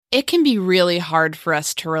It can be really hard for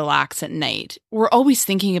us to relax at night. We're always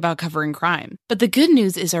thinking about covering crime. But the good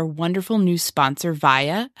news is our wonderful new sponsor,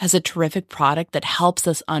 Via, has a terrific product that helps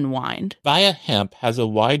us unwind. Via Hemp has a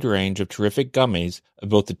wide range of terrific gummies of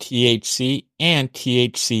both the THC and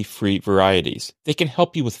THC-free varieties. They can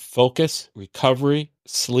help you with focus, recovery,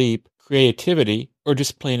 sleep, creativity, or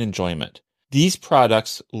just plain enjoyment. These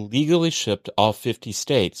products legally ship to all 50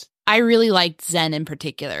 states. I really liked Zen in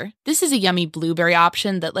particular. This is a yummy blueberry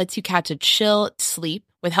option that lets you catch a chill sleep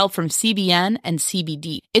with help from CBN and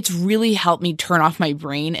CBD. It's really helped me turn off my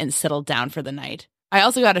brain and settle down for the night. I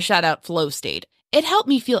also got to shout out Flow State. It helped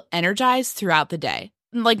me feel energized throughout the day.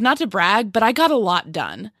 Like, not to brag, but I got a lot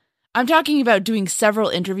done. I'm talking about doing several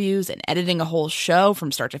interviews and editing a whole show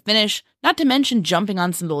from start to finish, not to mention jumping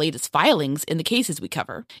on some of the latest filings in the cases we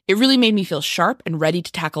cover. It really made me feel sharp and ready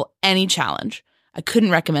to tackle any challenge. I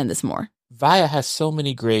couldn't recommend this more. Via has so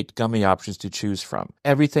many great gummy options to choose from.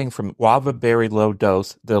 Everything from guava berry low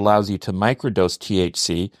dose that allows you to microdose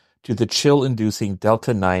THC to the chill-inducing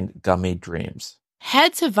Delta-9 gummy dreams.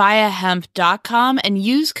 Head to viahemp.com and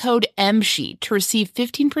use code MSHEET to receive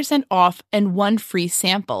 15% off and one free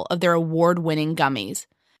sample of their award-winning gummies.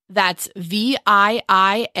 That's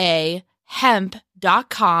VIIA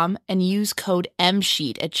hemp.com and use code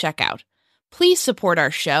MSHEET at checkout. Please support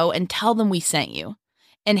our show and tell them we sent you.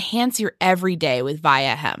 Enhance your everyday with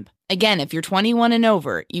Via Hemp. Again, if you're 21 and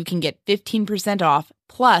over, you can get 15% off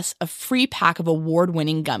plus a free pack of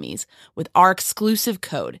award-winning gummies with our exclusive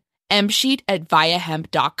code MSheet at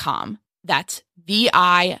viahemp.com. That's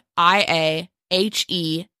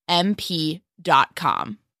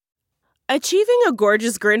VIIAHEMP.com. Achieving a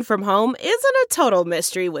gorgeous grin from home isn't a total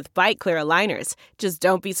mystery with Byte Clear aligners. Just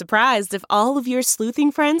don't be surprised if all of your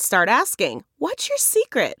sleuthing friends start asking, "What's your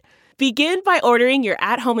secret?" Begin by ordering your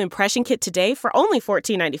at-home impression kit today for only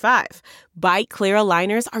 $14.95. Byte Clear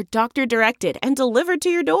aligners are doctor-directed and delivered to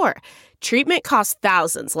your door. Treatment costs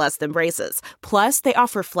thousands less than braces. Plus, they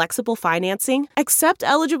offer flexible financing, accept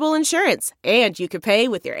eligible insurance, and you can pay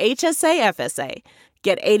with your HSA FSA.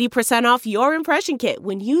 Get 80% off your impression kit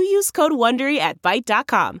when you use code WONDERY at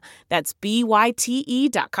Byte.com. That's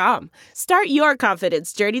BYTE.com. Start your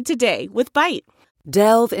confidence journey today with Byte.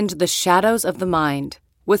 Delve into the shadows of the mind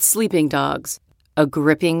with Sleeping Dogs, a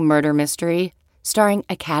gripping murder mystery starring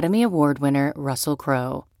Academy Award winner Russell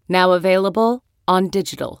Crowe. Now available on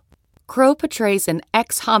digital. Crowe portrays an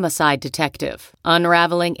ex-homicide detective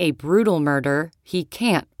unraveling a brutal murder he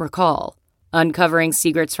can't recall. Uncovering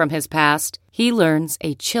secrets from his past, he learns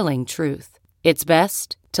a chilling truth. It's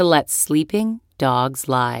best to let sleeping dogs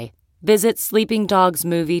lie. Visit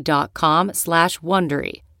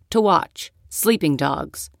sleepingdogsmovie.com/Wondery to watch Sleeping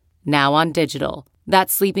Dogs, now on digital.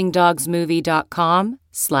 That's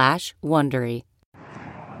sleepingdogsmovie.com/Wondery.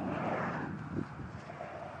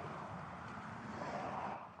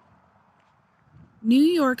 New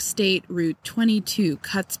York State Route 22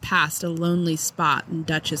 cuts past a lonely spot in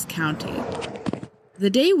Dutchess County.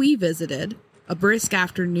 The day we visited, a brisk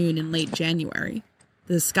afternoon in late January,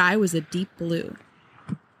 the sky was a deep blue.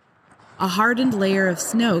 A hardened layer of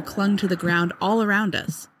snow clung to the ground all around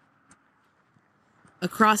us.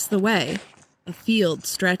 Across the way, a field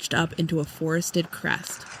stretched up into a forested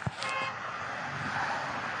crest.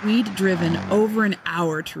 We'd driven over an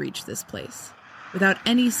hour to reach this place, without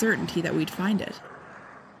any certainty that we'd find it.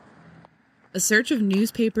 A search of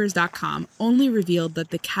newspapers.com only revealed that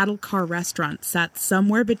the Cattle Car restaurant sat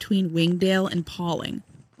somewhere between Wingdale and Pawling,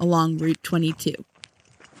 along Route 22.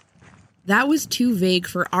 That was too vague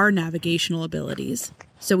for our navigational abilities,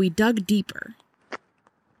 so we dug deeper.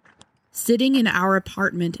 Sitting in our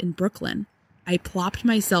apartment in Brooklyn, I plopped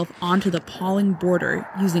myself onto the Pawling border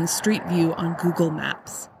using Street View on Google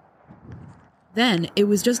Maps. Then, it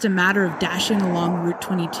was just a matter of dashing along Route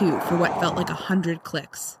 22 for what felt like 100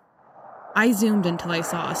 clicks. I zoomed until I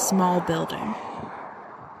saw a small building.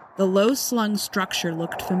 The low-slung structure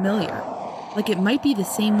looked familiar, like it might be the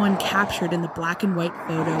same one captured in the black and white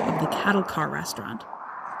photo of the Cattle Car restaurant,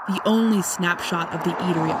 the only snapshot of the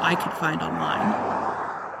eatery I could find online.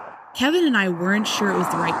 Kevin and I weren't sure it was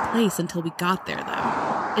the right place until we got there,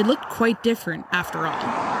 though. It looked quite different, after all.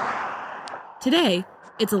 Today,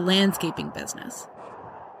 it's a landscaping business.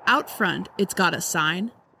 Out front, it's got a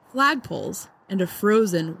sign, flagpoles, and a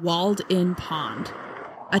frozen, walled-in pond,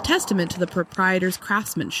 a testament to the proprietor's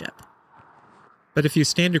craftsmanship. But if you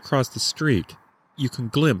stand across the street, you can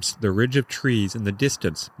glimpse the ridge of trees in the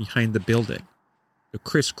distance behind the building, the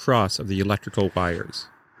crisscross of the electrical wires.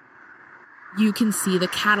 You can see the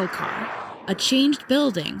Cattle Car, a changed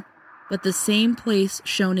building, but the same place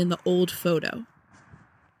shown in the old photo.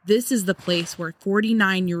 This is the place where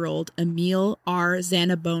 49-year-old Emil R.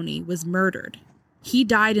 Zanaboni was murdered. He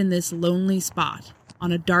died in this lonely spot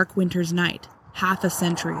on a dark winter's night half a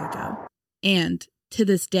century ago. And, to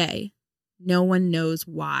this day, no one knows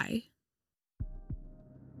why.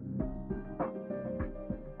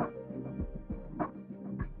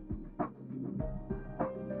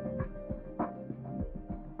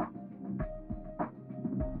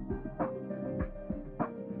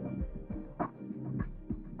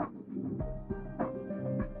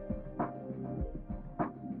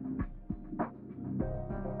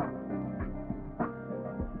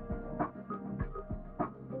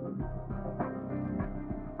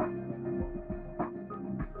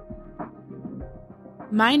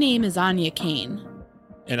 My name is Anya Kane.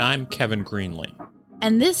 And I'm Kevin Greenlee.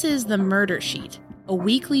 And this is The Murder Sheet, a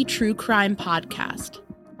weekly true crime podcast.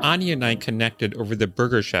 Anya and I connected over the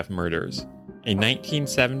Burger Chef murders, a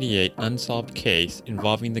 1978 unsolved case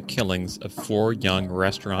involving the killings of 4 young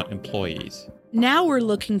restaurant employees. Now we're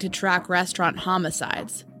looking to track restaurant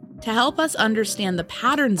homicides. To help us understand the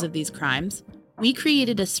patterns of these crimes, we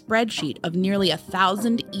created a spreadsheet of nearly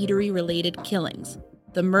 1,000 eatery-related killings,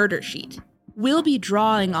 The Murder Sheet. We'll be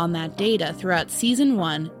drawing on that data throughout Season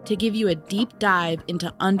 1 to give you a deep dive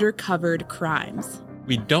into undercovered crimes.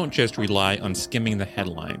 We don't just rely on skimming the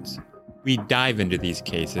headlines. We dive into these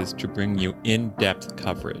cases to bring you in-depth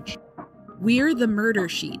coverage. We're The Murder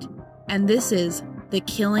Sheet, and this is The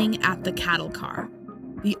Killing at the Cattle Car,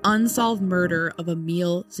 the unsolved murder of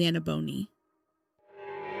Emil Zanaboni.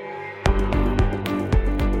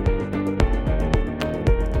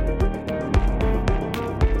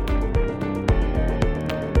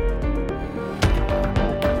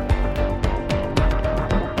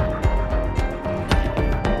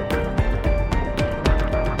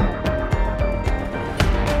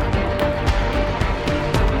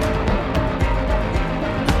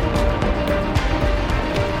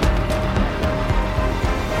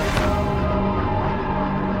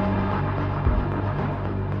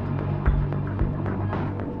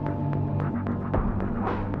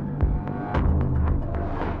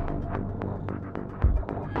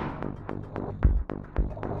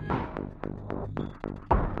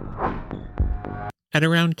 At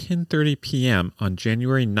around 10:30 p.m. on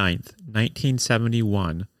January 9th,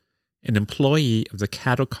 1971, an employee of the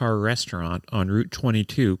Cattle Car restaurant on Route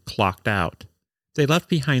 22 clocked out. They left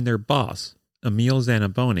behind their boss, Emil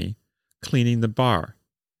Zanaboni, cleaning the bar.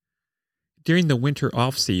 During the winter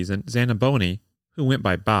off-season, Zanaboni, who went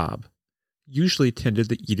by Bob, usually tended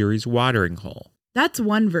the eatery's watering hole. That's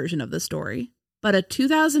one version of the story, but a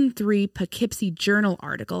 2003 Poughkeepsie Journal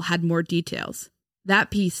article had more details. That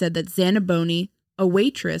piece said that Zanaboni, a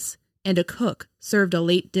waitress, and a cook served a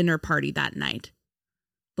late dinner party that night.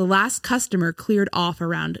 The last customer cleared off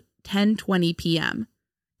around 10:20 p.m.,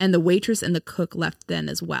 and the waitress and the cook left then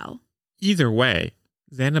as well. Either way,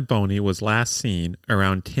 Zanaboni was last seen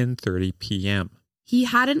around 10:30 p.m. He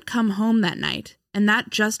hadn't come home that night, and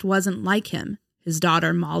that just wasn't like him, his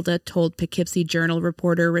daughter Malda told Poughkeepsie Journal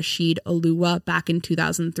reporter Rashid Oluwa back in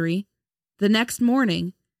 2003. The next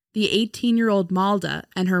morning, the 18-year-old Malda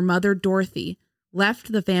and her mother Dorothy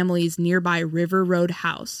left the family's nearby River Road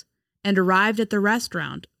house and arrived at the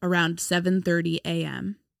restaurant around 7:30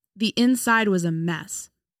 a.m. The inside was a mess.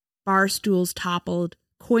 Bar stools toppled,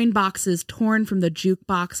 coin boxes torn from the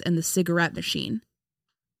jukebox and the cigarette machine.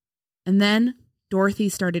 And then Dorothy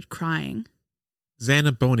started crying.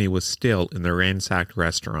 Zanaboni was still in the ransacked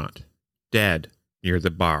restaurant, dead near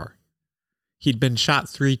the bar. He'd been shot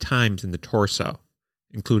 3 times in the torso,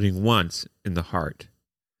 including once in the heart.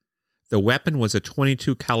 The weapon was a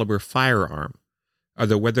 .22 caliber firearm,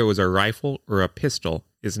 although whether it was a rifle or a pistol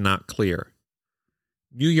is not clear.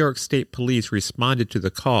 New York State Police responded to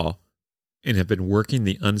the call and have been working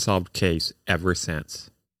the unsolved case ever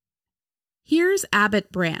since. Here's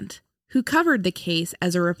Abbott Brandt, who covered the case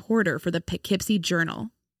as a reporter for the Poughkeepsie Journal.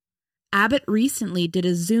 Abbott recently did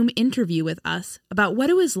a Zoom interview with us about what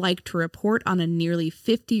it was like to report on a nearly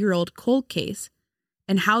 50-year-old cold case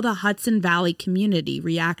and how the Hudson Valley community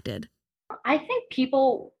reacted. I think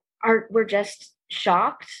people were just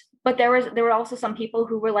shocked, but there were also some people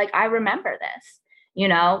who were like, I remember this,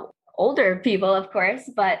 older people, of course,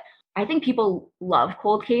 but I think people love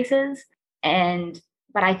cold cases.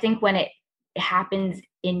 But I think when it happens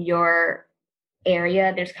in your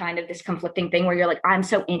area, there's kind of this conflicting thing where you're like, I'm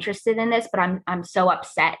so interested in this, but I'm so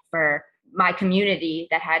upset for my community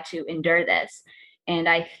that had to endure this. And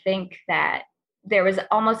I think that there was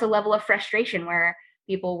almost a level of frustration where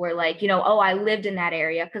people were like, oh, I lived in that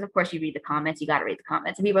area. Because of course you read the comments, you got to read the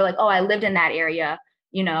comments. And people are like, oh, I lived in that area.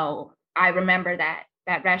 I remember that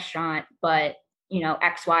restaurant, but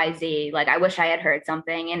XYZ, like, I wish I had heard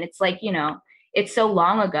something. And it's like, it's so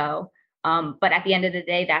long ago. But at the end of the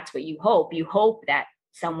day, that's what you hope. You hope that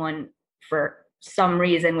someone for some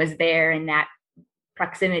reason was there in that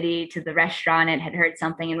proximity to the restaurant and had heard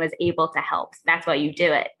something and was able to help. So that's why you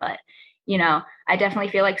do it. But, I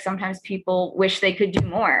definitely feel like sometimes people wish they could do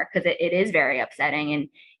more, because it is very upsetting. And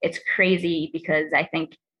it's crazy, because I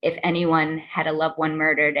think if anyone had a loved one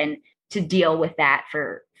murdered, and to deal with that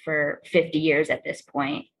for 50 years at this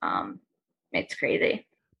point, it's crazy.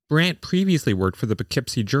 Brandt previously worked for the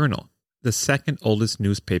Poughkeepsie Journal, the second oldest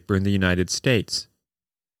newspaper in the United States.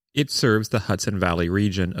 It serves the Hudson Valley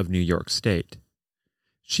region of New York State.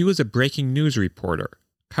 She was a breaking news reporter,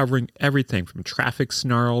 covering everything from traffic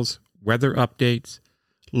snarls, weather updates,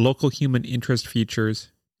 local human interest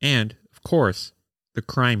features, and, of course, the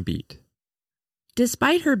crime beat.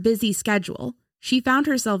 Despite her busy schedule, she found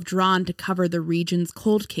herself drawn to cover the region's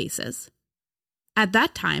cold cases. At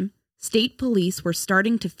that time, state police were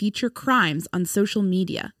starting to feature crimes on social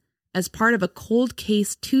media as part of a Cold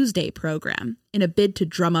Case Tuesday program in a bid to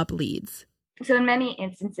drum up leads. So in many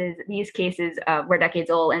instances, these cases were decades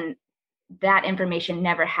old, and that information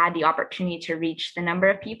never had the opportunity to reach the number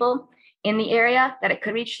of people in the area that it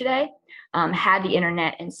could reach today, had the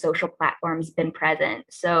internet and social platforms been present.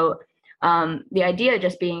 So the idea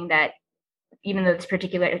just being that even though this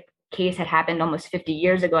particular case had happened almost 50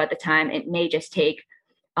 years ago at the time, it may just take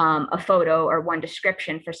a photo or one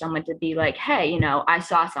description for someone to be like, hey, I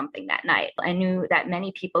saw something that night. I knew that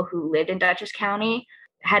many people who lived in Dutchess County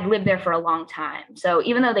had lived there for a long time. So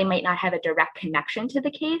even though they might not have a direct connection to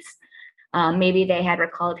the case, maybe they had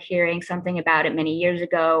recalled hearing something about it many years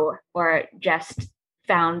ago, or just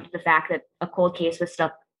found the fact that a cold case was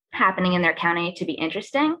still happening in their county to be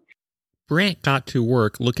interesting. Brandt got to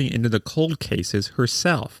work looking into the cold cases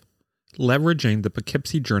herself, leveraging the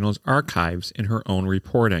Poughkeepsie Journal's archives in her own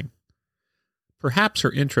reporting. Perhaps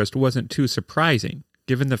her interest wasn't too surprising,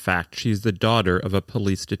 given the fact she's the daughter of a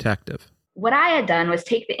police detective. What I had done was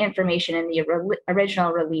take the information in the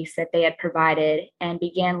original release that they had provided and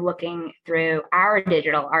began looking through our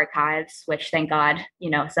digital archives, which, thank God,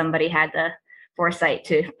 somebody had the foresight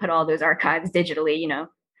to put all those archives digitally,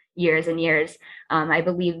 years and years. I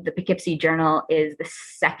believe the Poughkeepsie Journal is the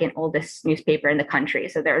second oldest newspaper in the country.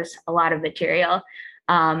 So there's a lot of material.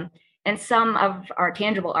 And some of our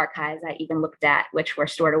tangible archives I even looked at, which were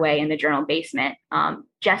stored away in the Journal basement,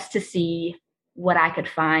 just to see what I could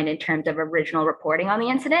find in terms of original reporting on the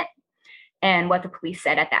incident and what the police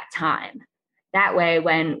said at that time. That way,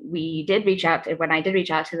 when I did reach out to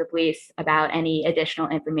the police about any additional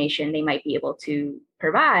information they might be able to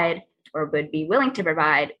provide or would be willing to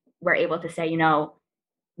provide, we're able to say,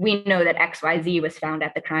 we know that XYZ was found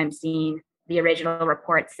at the crime scene. The original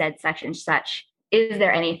report said such and such. Is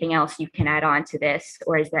there anything else you can add on to this?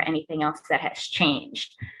 Or is there anything else that has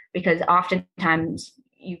changed? Because oftentimes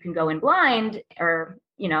you can go in blind or,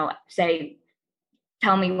 say,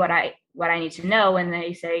 tell me what I need to know. And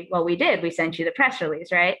they say, well, we sent you the press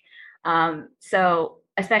release, right? So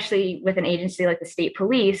especially with an agency like the state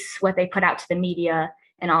police, what they put out to the media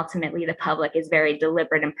and ultimately the public is very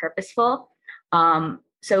deliberate and purposeful.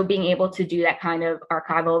 So being able to do that kind of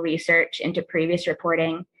archival research into previous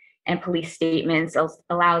reporting and police statements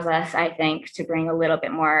allows us, I think, to bring a little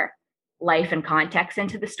bit more life and context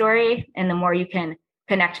into the story. And the more you can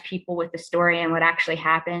connect people with the story and what actually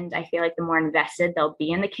happened, I feel like the more invested they'll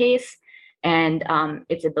be in the case and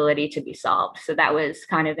its ability to be solved. So that was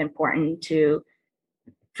kind of important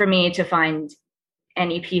for me to find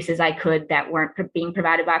any pieces I could that weren't being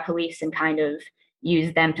provided by police and kind of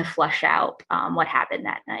use them to flush out what happened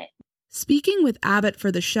that night. Speaking with Abbott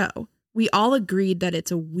for the show, we all agreed that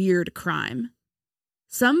it's a weird crime.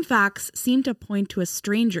 Some facts seem to point to a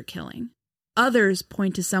stranger killing. Others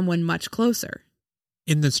point to someone much closer.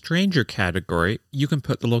 In the stranger category, you can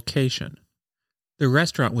put the location. The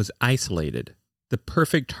restaurant was isolated, the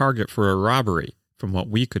perfect target for a robbery, from what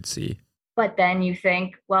we could see. But then you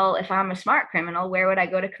think, well, if I'm a smart criminal, where would I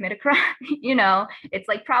go to commit a crime? It's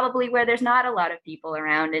like probably where there's not a lot of people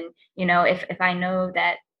around. And, if I know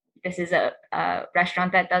that this is a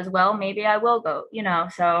restaurant that does well, maybe I will go,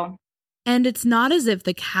 so. And it's not as if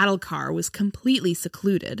the cattle car was completely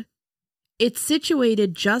secluded. It's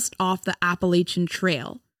situated just off the Appalachian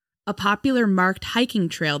Trail, a popular marked hiking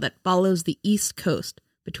trail that follows the East Coast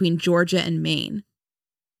between Georgia and Maine.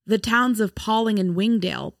 The towns of Pawling and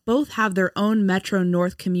Wingdale both have their own Metro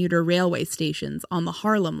North commuter railway stations on the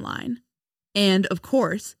Harlem line. And, of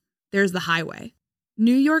course, there's the highway.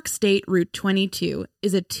 New York State Route 22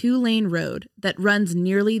 is a 2-lane road that runs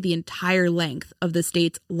nearly the entire length of the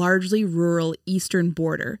state's largely rural eastern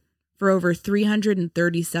border, for over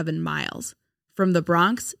 337 miles, from the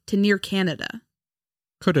Bronx to near Canada.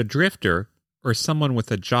 Could a drifter, or someone with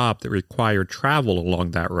a job that required travel along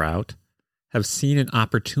that route, have seen an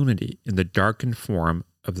opportunity in the darkened form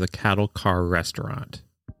of the Cattle Car Restaurant?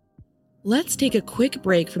 Let's take a quick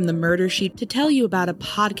break from the murder sheet to tell you about a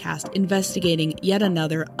podcast investigating yet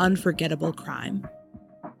another unforgettable crime.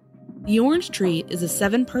 The Orange Tree is a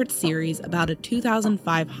 7-part series about a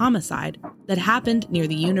 2005 homicide that happened near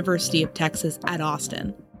the University of Texas at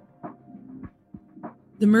Austin.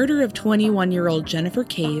 The murder of 21-year-old Jennifer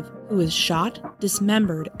Cave, who was shot,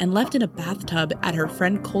 dismembered, and left in a bathtub at her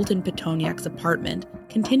friend Colton Petoniak's apartment,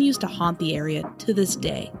 continues to haunt the area to this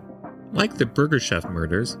day. Like the Burger Chef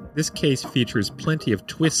murders, this case features plenty of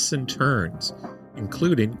twists and turns,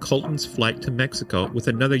 including Colton's flight to Mexico with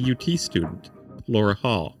another UT student, Laura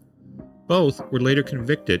Hall. Both were later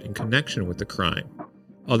convicted in connection with the crime,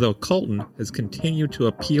 although Colton has continued to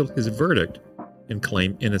appeal his verdict and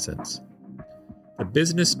claim innocence. The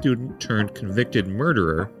business student turned convicted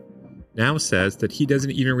murderer now says that he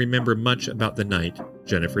doesn't even remember much about the night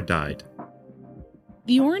Jennifer died.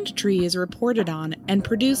 The Orange Tree is reported on and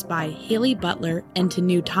produced by Haley Butler and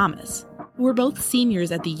Tanu Thomas, who were both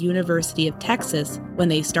seniors at the University of Texas when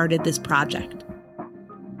they started this project.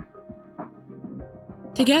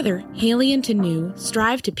 Together, Haley and Tanu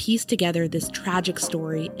strive to piece together this tragic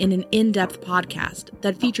story in an in-depth podcast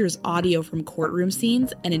that features audio from courtroom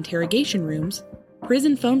scenes and interrogation rooms,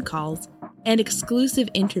 prison phone calls, and exclusive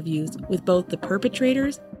interviews with both the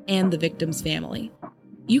perpetrators and the victim's family.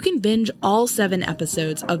 You can binge all 7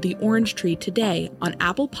 episodes of The Orange Tree today on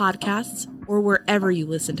Apple Podcasts or wherever you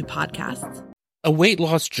listen to podcasts. A weight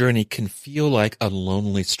loss journey can feel like a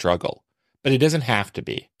lonely struggle, but it doesn't have to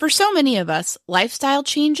be. For so many of us, lifestyle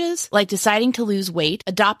changes, like deciding to lose weight,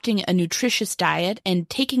 adopting a nutritious diet, and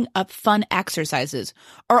taking up fun exercises,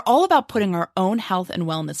 are all about putting our own health and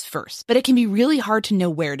wellness first. But it can be really hard to know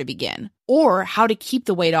where to begin, or how to keep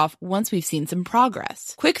the weight off once we've seen some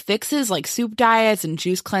progress. Quick fixes like soup diets and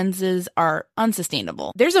juice cleanses are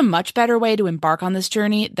unsustainable. There's a much better way to embark on this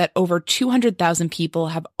journey that over 200,000 people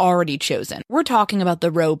have already chosen. We're talking about the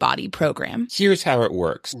Row Body program. Here's how it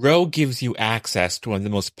works. Row gives you access to one of the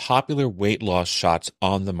most popular weight loss shots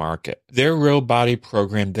on the market. Their Row Body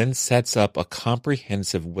program then sets up a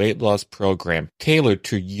comprehensive weight loss program tailored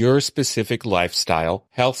to your specific lifestyle,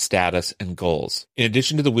 health status, and goals. In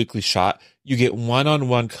addition to the weekly shot, you get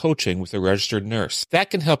one-on-one coaching with a registered nurse.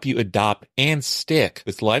 That can help you adopt and stick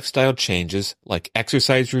with lifestyle changes like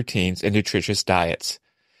exercise routines and nutritious diets.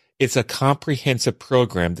 It's a comprehensive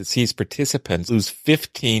program that sees participants lose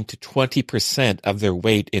 15 to 20% of their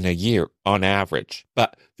weight in a year on average.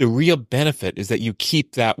 But the real benefit is that you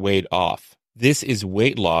keep that weight off. This is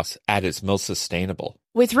weight loss at its most sustainable.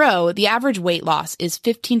 With Row, the average weight loss is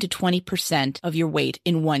 15 to 20% of your weight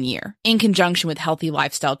in 1 year, in conjunction with healthy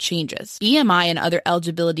lifestyle changes. BMI and other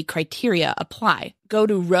eligibility criteria apply. Go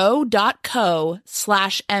to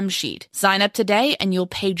row.co/msheet. Sign up today and you'll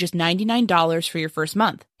pay just $99 for your first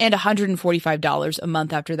month and $145 a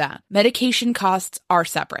month after that. Medication costs are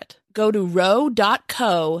separate. Go to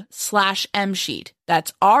row.co/msheet.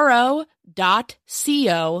 That's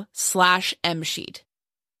ro.co/msheet.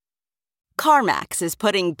 CarMax is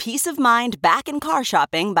putting peace of mind back in car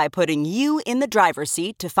shopping by putting you in the driver's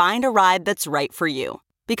seat to find a ride that's right for you.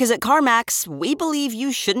 Because at CarMax, we believe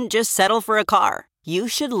you shouldn't just settle for a car. You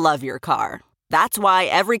should love your car. That's why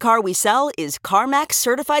every car we sell is CarMax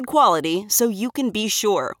certified quality, so you can be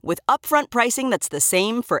sure with upfront pricing that's the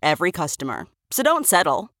same for every customer. So don't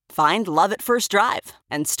settle. Find love at first drive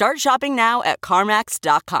and start shopping now at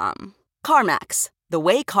CarMax.com. CarMax, the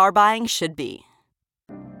way car buying should be.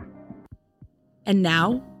 And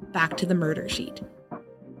now, back to the murder sheet.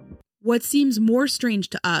 What seems more strange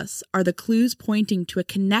to us are the clues pointing to a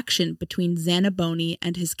connection between Zanaboni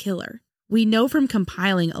and his killer. We know from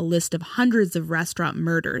compiling a list of hundreds of restaurant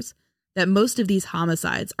murders that most of these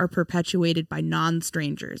homicides are perpetuated by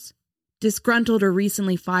non-strangers. Disgruntled or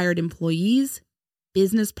recently fired employees,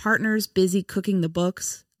 business partners busy cooking the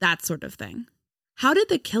books, that sort of thing. How did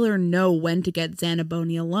the killer know when to get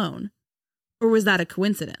Zanaboni alone? Or was that a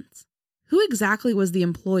coincidence? Who exactly was the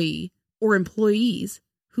employee or employees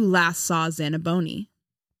who last saw Zanaboni?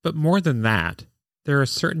 But more than that, there are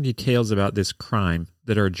certain details about this crime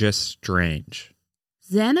that are just strange.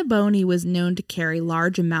 Zanaboni was known to carry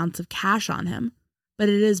large amounts of cash on him, but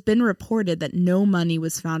it has been reported that no money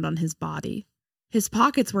was found on his body. His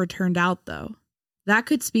pockets were turned out, though. That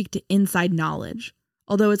could speak to inside knowledge,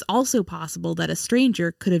 although it's also possible that a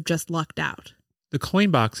stranger could have just lucked out. The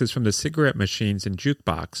coin boxes from the cigarette machines and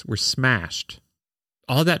jukebox were smashed.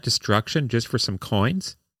 All that destruction just for some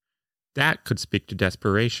coins? That could speak to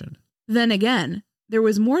desperation. Then again, there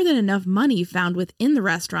was more than enough money found within the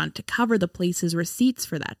restaurant to cover the place's receipts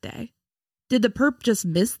for that day. Did the perp just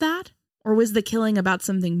miss that? Or was the killing about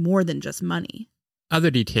something more than just money?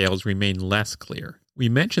 Other details remain less clear. We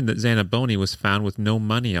mentioned that Zanaboni was found with no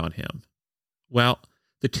money on him. Well,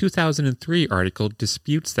 the 2003 article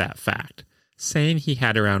disputes that fact, saying he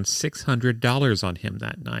had around $600 on him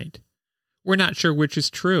that night. We're not sure which is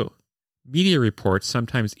true. Media reports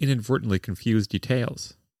sometimes inadvertently confuse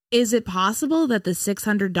details. Is it possible that the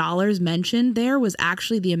 $600 mentioned there was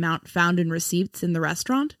actually the amount found in receipts in the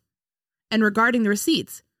restaurant? And regarding the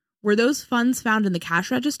receipts, were those funds found in the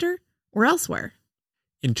cash register or elsewhere?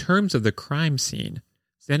 In terms of the crime scene,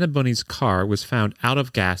 Zanaboni's car was found out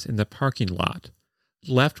of gas in the parking lot,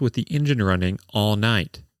 left with the engine running all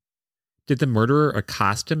night. Did the murderer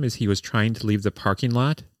accost him as he was trying to leave the parking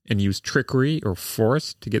lot and use trickery or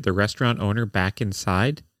force to get the restaurant owner back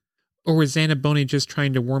inside? Or was Zanaboni just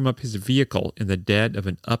trying to warm up his vehicle in the dead of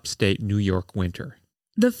an upstate New York winter?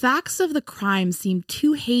 The facts of the crime seem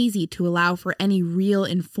too hazy to allow for any real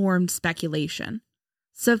informed speculation.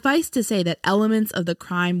 Suffice to say that elements of the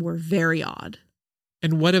crime were very odd.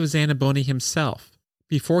 And what of Zanaboni himself?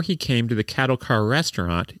 Before he came to the Cattle Car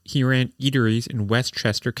restaurant, he ran eateries in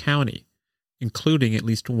Westchester County, including at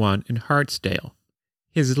least one in Hartsdale.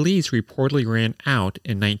 His lease reportedly ran out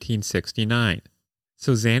in 1969,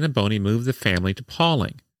 so Zanaboni moved the family to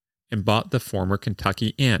Pawling and bought the former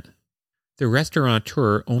Kentucky Inn. The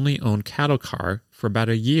restaurateur only owned Cattle Car for about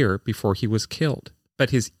a year before he was killed, but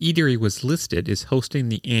his eatery was listed as hosting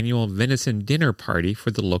the annual venison dinner party for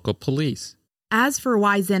the local police. As for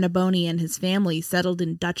why Zanaboni and his family settled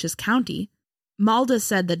in Dutchess County, Malda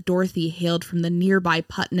said that Dorothy hailed from the nearby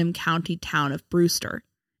Putnam County town of Brewster,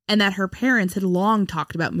 and that her parents had long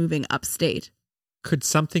talked about moving upstate. Could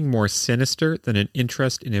something more sinister than an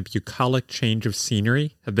interest in a bucolic change of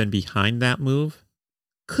scenery have been behind that move?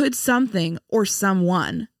 Could something, or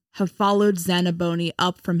someone, have followed Zanaboni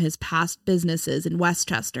up from his past businesses in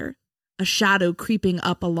Westchester, a shadow creeping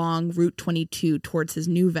up along Route 22 towards his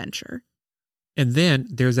new venture? And then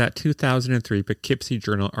there's that 2003 Poughkeepsie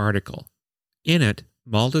Journal article. In it,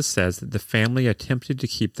 Malda says that the family attempted to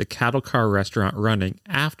keep the Cattle Car restaurant running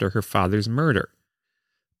after her father's murder.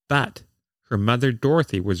 But her mother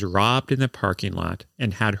Dorothy was robbed in the parking lot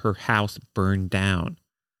and had her house burned down.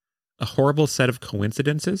 A horrible set of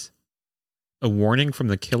coincidences? A warning from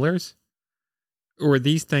the killers? Or are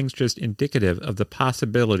these things just indicative of the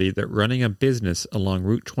possibility that running a business along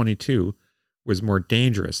Route 22 was more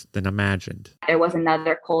dangerous than imagined? There was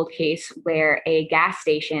another cold case where a gas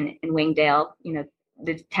station in Wingdale,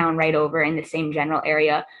 the town right over in the same general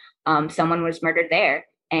area, someone was murdered there.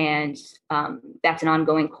 And that's an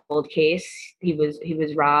ongoing cold case. He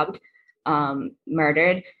was robbed,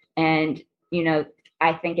 murdered. And,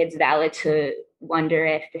 I think it's valid to wonder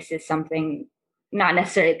if this is something not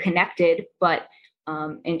necessarily connected, but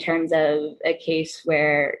in terms of a case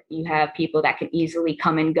where you have people that can easily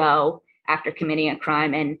come and go after committing a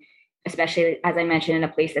crime, and especially, as I mentioned, in a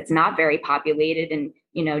place that's not very populated and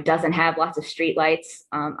doesn't have lots of streetlights.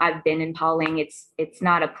 I've been in Pawling. It's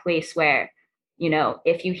not a place where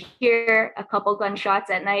if you hear a couple gunshots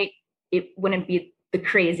at night, it wouldn't be the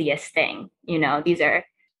craziest thing. These are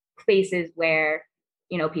places where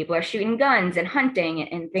people are shooting guns and hunting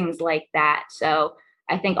and things like that. So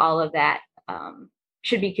I think all of that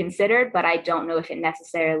should be considered, but I don't know if it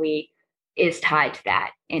necessarily is tied to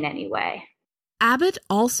that in any way. Abbott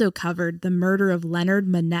also covered the murder of Leonard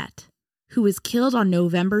Manette, who was killed on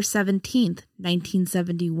November 17th,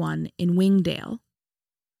 1971 in Wingdale.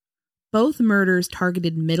 Both murders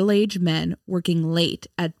targeted middle-aged men working late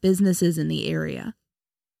at businesses in the area.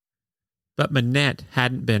 But Manette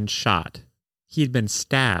hadn't been shot. He'd been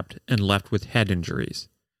stabbed and left with head injuries.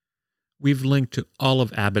 We've linked to all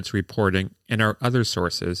of Abbott's reporting and our other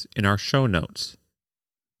sources in our show notes.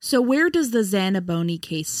 So where does the Zanaboni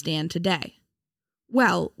case stand today?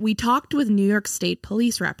 Well, we talked with New York State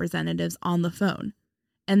police representatives on the phone,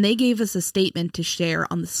 and they gave us a statement to share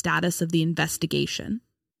on the status of the investigation.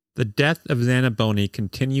 The death of Zanaboni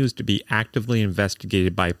continues to be actively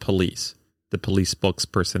investigated by police, the police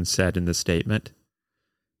spokesperson said in the statement.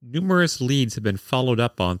 Numerous leads have been followed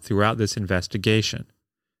up on throughout this investigation.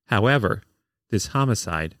 However, this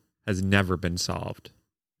homicide has never been solved.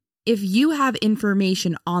 If you have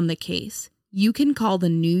information on the case, you can call the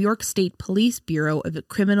New York State Police Bureau of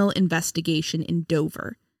Criminal Investigation in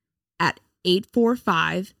Dover at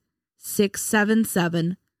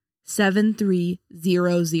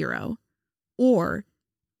 845-677-7300 or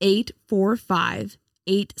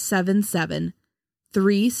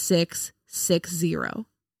 845-877-3660.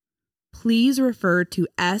 please refer to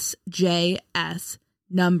SJS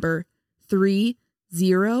number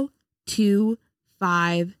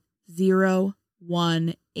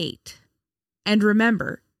 302518. And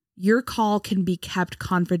remember, your call can be kept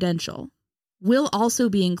confidential. We'll also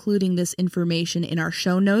be including this information in our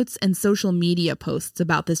show notes and social media posts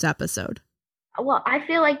about this episode. Well, I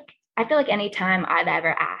feel like anytime I've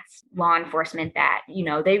ever asked law enforcement that,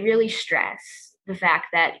 they really stress the fact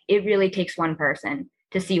that it really takes one person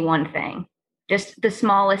to see one thing, just the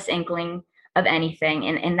smallest inkling of anything.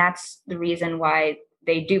 And that's the reason why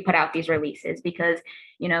they do put out these releases, because,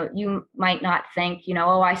 you might not think,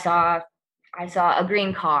 I saw a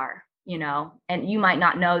green car, and you might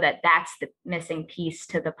not know that that's the missing piece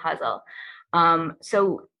to the puzzle.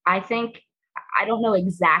 So I think, I don't know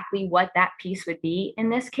exactly what that piece would be in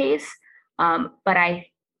this case, but I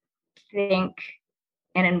think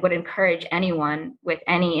and would encourage anyone with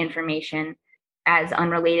any information, as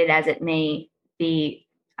unrelated as it may be,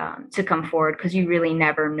 to come forward, because you really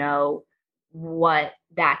never know what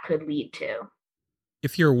that could lead to.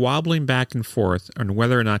 If you're wobbling back and forth on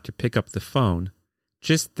whether or not to pick up the phone,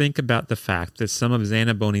 just think about the fact that some of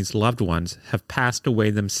Zanaboni's loved ones have passed away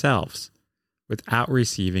themselves without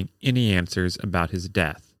receiving any answers about his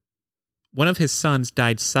death. One of his sons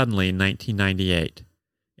died suddenly in 1998,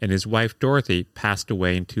 and his wife Dorothy passed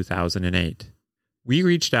away in 2008. We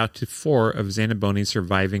reached out to 4 of Zanaboni's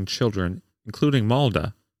surviving children, including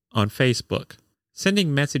Malda, on Facebook,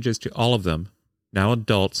 sending messages to all of them, now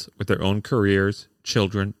adults with their own careers,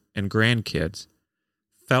 children, and grandkids,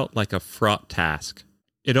 felt like a fraught task.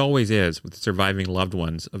 It always is with surviving loved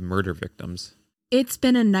ones of murder victims. It's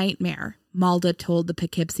been a nightmare, Malda told the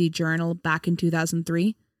Poughkeepsie Journal back in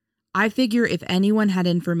 2003. I figure if anyone had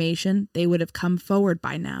information, they would have come forward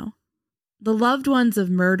by now. The loved ones of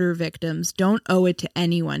murder victims don't owe it to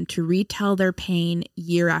anyone to retell their pain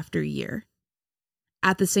year after year.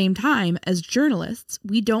 At the same time, as journalists,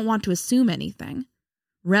 we don't want to assume anything.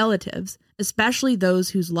 Relatives, especially those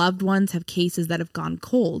whose loved ones have cases that have gone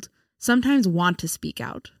cold, sometimes want to speak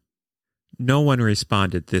out. No one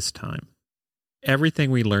responded this time. Everything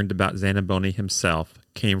we learned about Zanaboni himself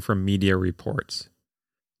came from media reports.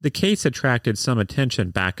 The case attracted some attention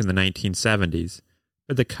back in the 1970s,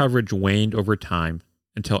 but the coverage waned over time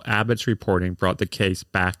until Abbott's reporting brought the case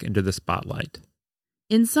back into the spotlight.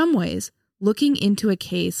 In some ways, looking into a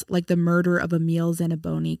case like the murder of Emil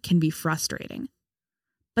Zanaboni can be frustrating.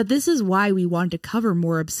 But this is why we want to cover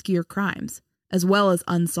more obscure crimes, as well as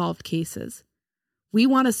unsolved cases. We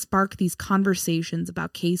want to spark these conversations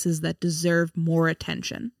about cases that deserve more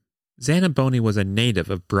attention. Zanaboni was a native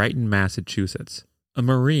of Brighton, Massachusetts, a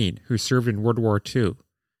Marine who served in World War II,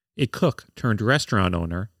 a cook turned restaurant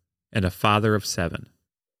owner, and a father of 7.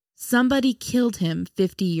 Somebody killed him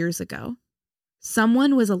 50 years ago.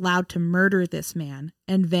 Someone was allowed to murder this man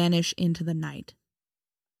and vanish into the night.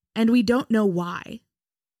 And we don't know why.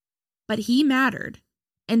 But he mattered,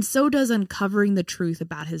 and so does uncovering the truth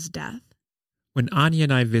about his death. When Anya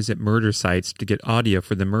and I visit murder sites to get audio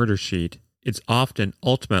for the murder sheet, it's often,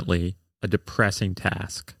 ultimately, a depressing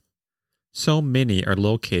task. So many are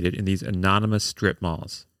located in these anonymous strip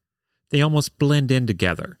malls. They almost blend in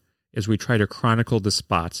together as we try to chronicle the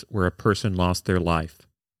spots where a person lost their life.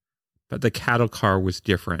 But the cattle car was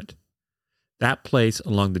different. That place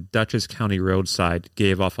along the Dutchess County roadside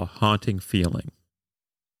gave off a haunting feeling.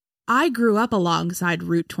 I grew up alongside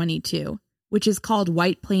Route 22, which is called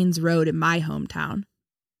White Plains Road in my hometown.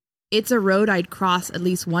 It's a road I'd cross at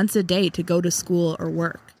least once a day to go to school or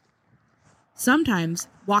work. Sometimes,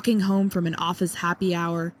 walking home from an office happy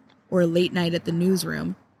hour or a late night at the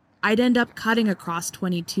newsroom, I'd end up cutting across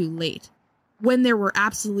 22 late, when there were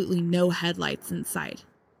absolutely no headlights in sight.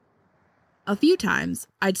 A few times,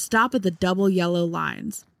 I'd stop at the double yellow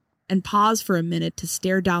lines and pause for a minute to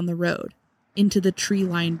stare down the road into the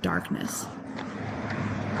tree-lined darkness.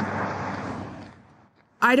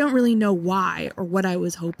 I don't really know why or what I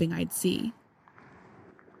was hoping I'd see.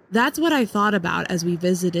 That's what I thought about as we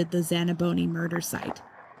visited the Zanaboni murder site.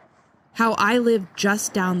 How I lived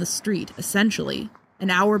just down the street, essentially, an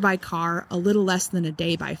hour by car, a little less than a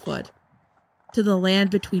day by foot, to the land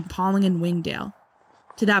between Pawling and Wingdale,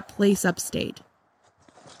 to that place upstate.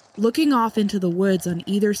 Looking off into the woods on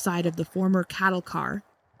either side of the former cattle car,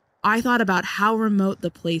 I thought about how remote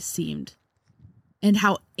the place seemed, and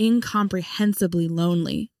how incomprehensibly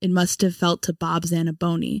lonely it must have felt to Bob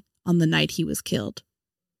Zanaboni on the night he was killed.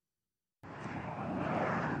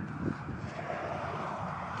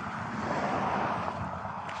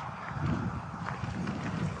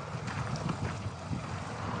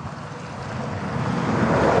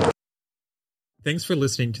 Thanks for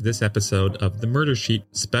listening to this episode of The Murder Sheet.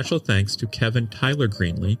 Special thanks to Kevin Tyler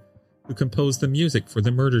Greenlee, who composed the music for The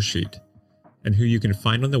Murder Sheet, and who you can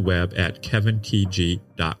find on the web at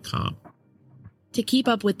kevintg.com. To keep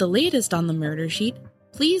up with the latest on The Murder Sheet,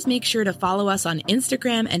 please make sure to follow us on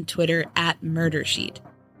Instagram and Twitter at Murder Sheet,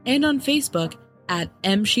 and on Facebook at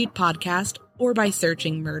MSheet Podcast or by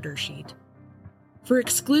searching Murder Sheet. For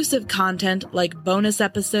exclusive content like bonus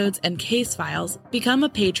episodes and case files, become a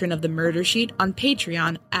patron of The Murder Sheet on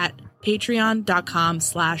Patreon at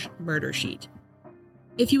patreon.com/murdersheet.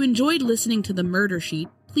 If you enjoyed listening to The Murder Sheet,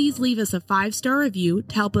 please leave us a 5-star review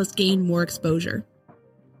to help us gain more exposure.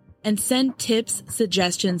 And send tips,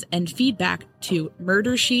 suggestions, and feedback to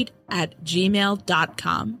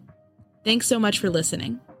murdersheet@gmail.com. Thanks so much for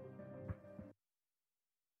listening.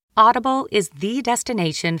 Audible is the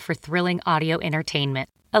destination for thrilling audio entertainment.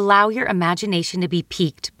 Allow your imagination to be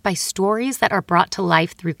piqued by stories that are brought to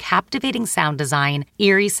life through captivating sound design,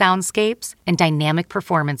 eerie soundscapes, and dynamic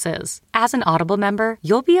performances. As an Audible member,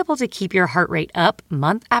 you'll be able to keep your heart rate up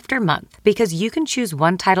month after month because you can choose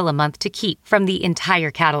one title a month to keep from the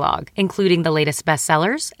entire catalog, including the latest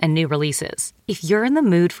bestsellers and new releases. If you're in the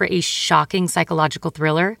mood for a shocking psychological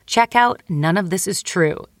thriller, check out None of This Is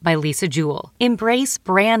True by Lisa Jewell. Embrace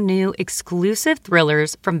brand new, exclusive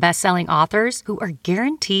thrillers from best-selling authors who are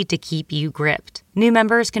guaranteed to keep you gripped. New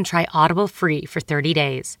members can try Audible free for 30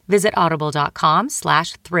 days. Visit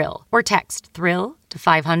audible.com/thrill or text thrill to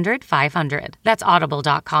 500-500. That's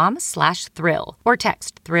audible.com/thrill or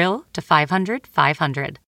text thrill to 500-500.